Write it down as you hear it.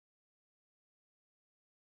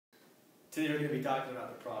Today we're going to be talking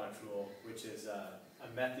about the product rule, which is a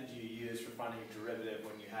method you use for finding a derivative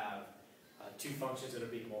when you have two functions that are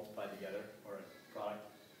being multiplied together, or a product.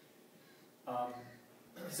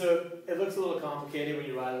 So it looks a little complicated when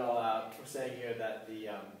you write it all out. We're saying here that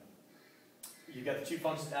you've got the two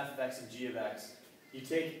functions f of x and g of x. You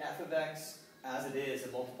take f of x as it is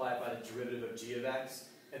and multiply it by the derivative of g of x,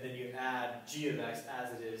 and then you add g of x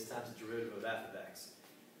as it is times the derivative of f of x.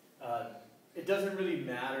 It doesn't really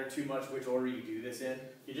matter too much which order you do this in.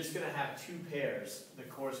 You're just going to have two pairs that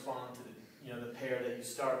correspond to the pair that you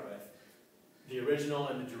start with, the original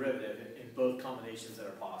and the derivative, in both combinations that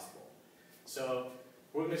are possible. So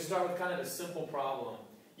we're going to start with kind of a simple problem.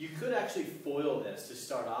 You could actually FOIL this to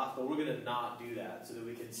start off, but we're going to not do that so that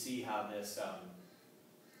we can see how this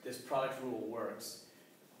this product rule works.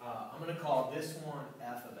 I'm going to call this one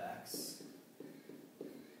f of x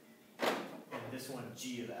and this one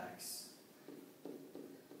g of x.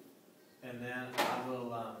 And then I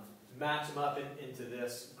will match them up into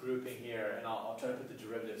this grouping here, and I'll try to put the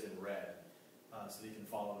derivatives in red so that you can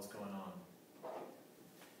follow what's going on.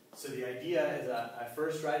 So the idea is that I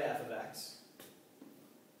first write f of x.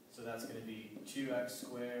 So that's going to be 2x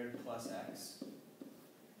squared plus x.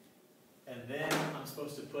 And then I'm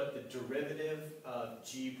supposed to put the derivative of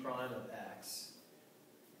g prime of x.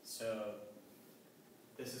 So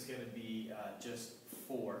this is going to be just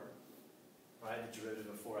 4. Right, the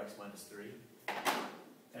derivative of 4x minus 3.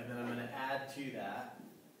 And then I'm going to add to that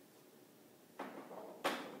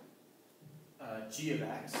g of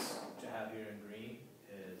x, which I have here in green,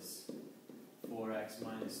 is 4x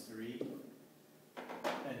minus 3.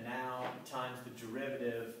 And now times the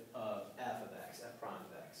derivative of f of x, f prime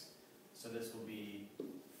of x. So this will be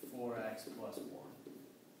 4x plus 1.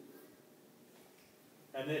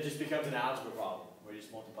 And then it just becomes an algebra problem, where you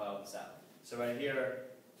just multiply all this out. So right here,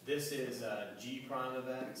 this is g prime of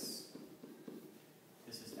x.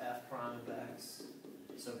 This is f prime of x.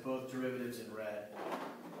 So both derivatives in red.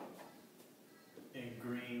 In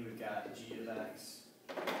green, we've got g of x.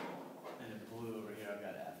 And in blue over here, I've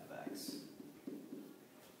got f of x.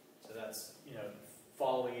 So that's,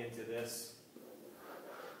 following into this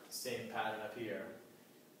same pattern up here.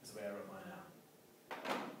 That's the way I wrote mine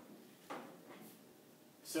out.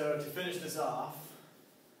 So to finish this off,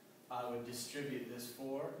 I would distribute this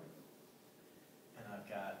 4, and I've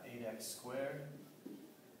got 8x squared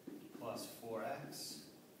plus 4x,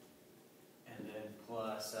 and then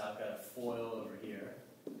plus, I've got a FOIL over here,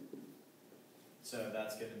 so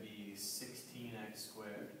that's going to be 16x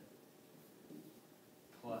squared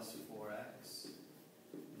plus 4x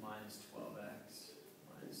minus 12x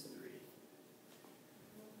minus 3.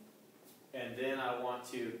 And then I want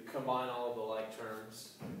to combine all of the like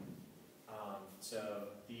terms. So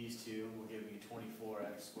these two will give me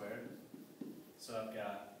 24x squared. So I've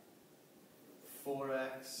got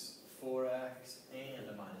 4x, 4x, and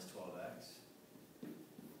a minus 12x.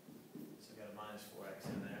 So I've got a minus 4x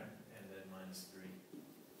in there, and then minus 3.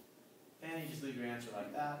 And you just leave your answer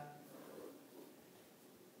like that.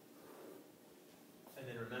 And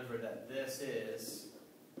then remember that this is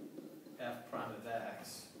f prime of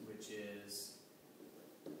x, which is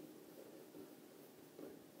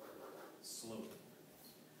slope.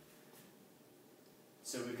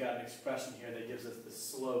 So we've got an expression here that gives us the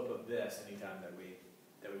slope of this anytime that we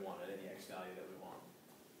want it, any x value that we want.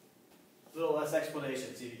 A little less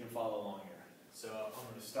explanation, see if you can follow along here. So I'm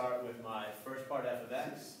going to start with my first part, f of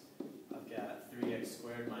x. I've got 3x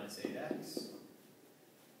squared minus 8x.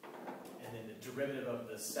 And then the derivative of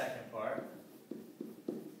the second part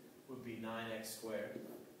would be 9x squared.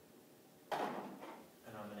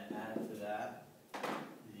 And I'm going to add to that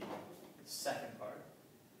the second part.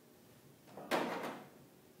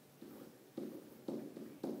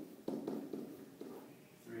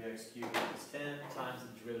 3x cubed minus 10 times the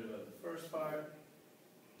derivative of the first part,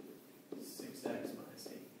 6x minus 8.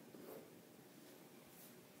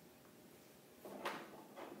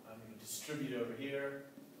 I'm going to distribute over here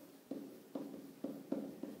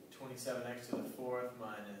 27x to the fourth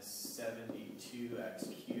minus 72x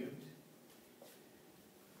cubed.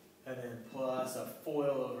 And then plus a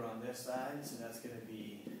FOIL over on this side, so that's going to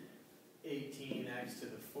be 18x to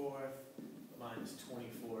the fourth minus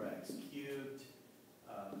 24x cubed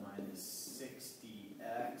minus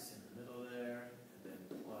 60x in the middle there, and then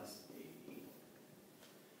plus 80.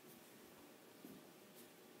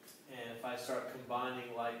 And if I start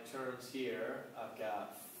combining like terms here, I've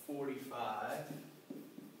got 45x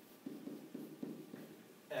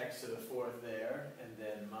to the fourth there, and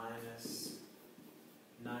then minus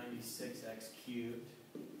 96x cubed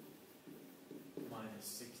minus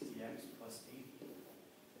 60x plus 80.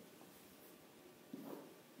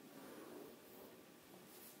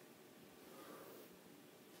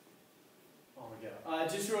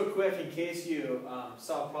 Just real quick, in case you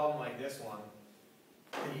saw a problem like this one,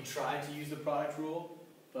 and you tried to use the product rule,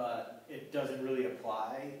 but it doesn't really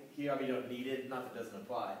apply here. I mean, you don't need it, not that it doesn't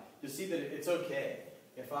apply. You'll see that it's okay.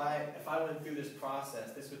 If I went through this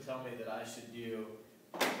process, this would tell me that I should do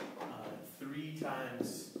 3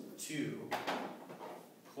 times 2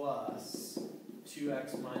 plus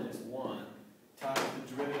 2x minus 1 times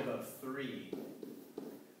the derivative of 3,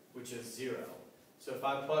 which is 0. So if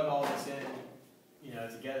I plug all this in,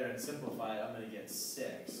 together and simplify it, I'm going to get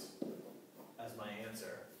 6 as my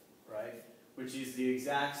answer, right? Which is the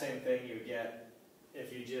exact same thing you would get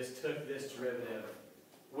if you just took this derivative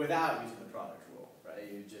without using the product rule,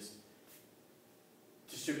 right? You just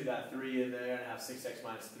distribute that 3 in there and have 6x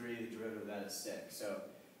minus 3, the derivative of that is 6. So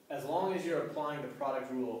as long as you're applying the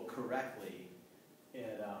product rule correctly,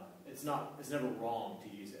 it's never wrong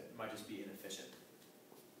to use it. It might just be inefficient.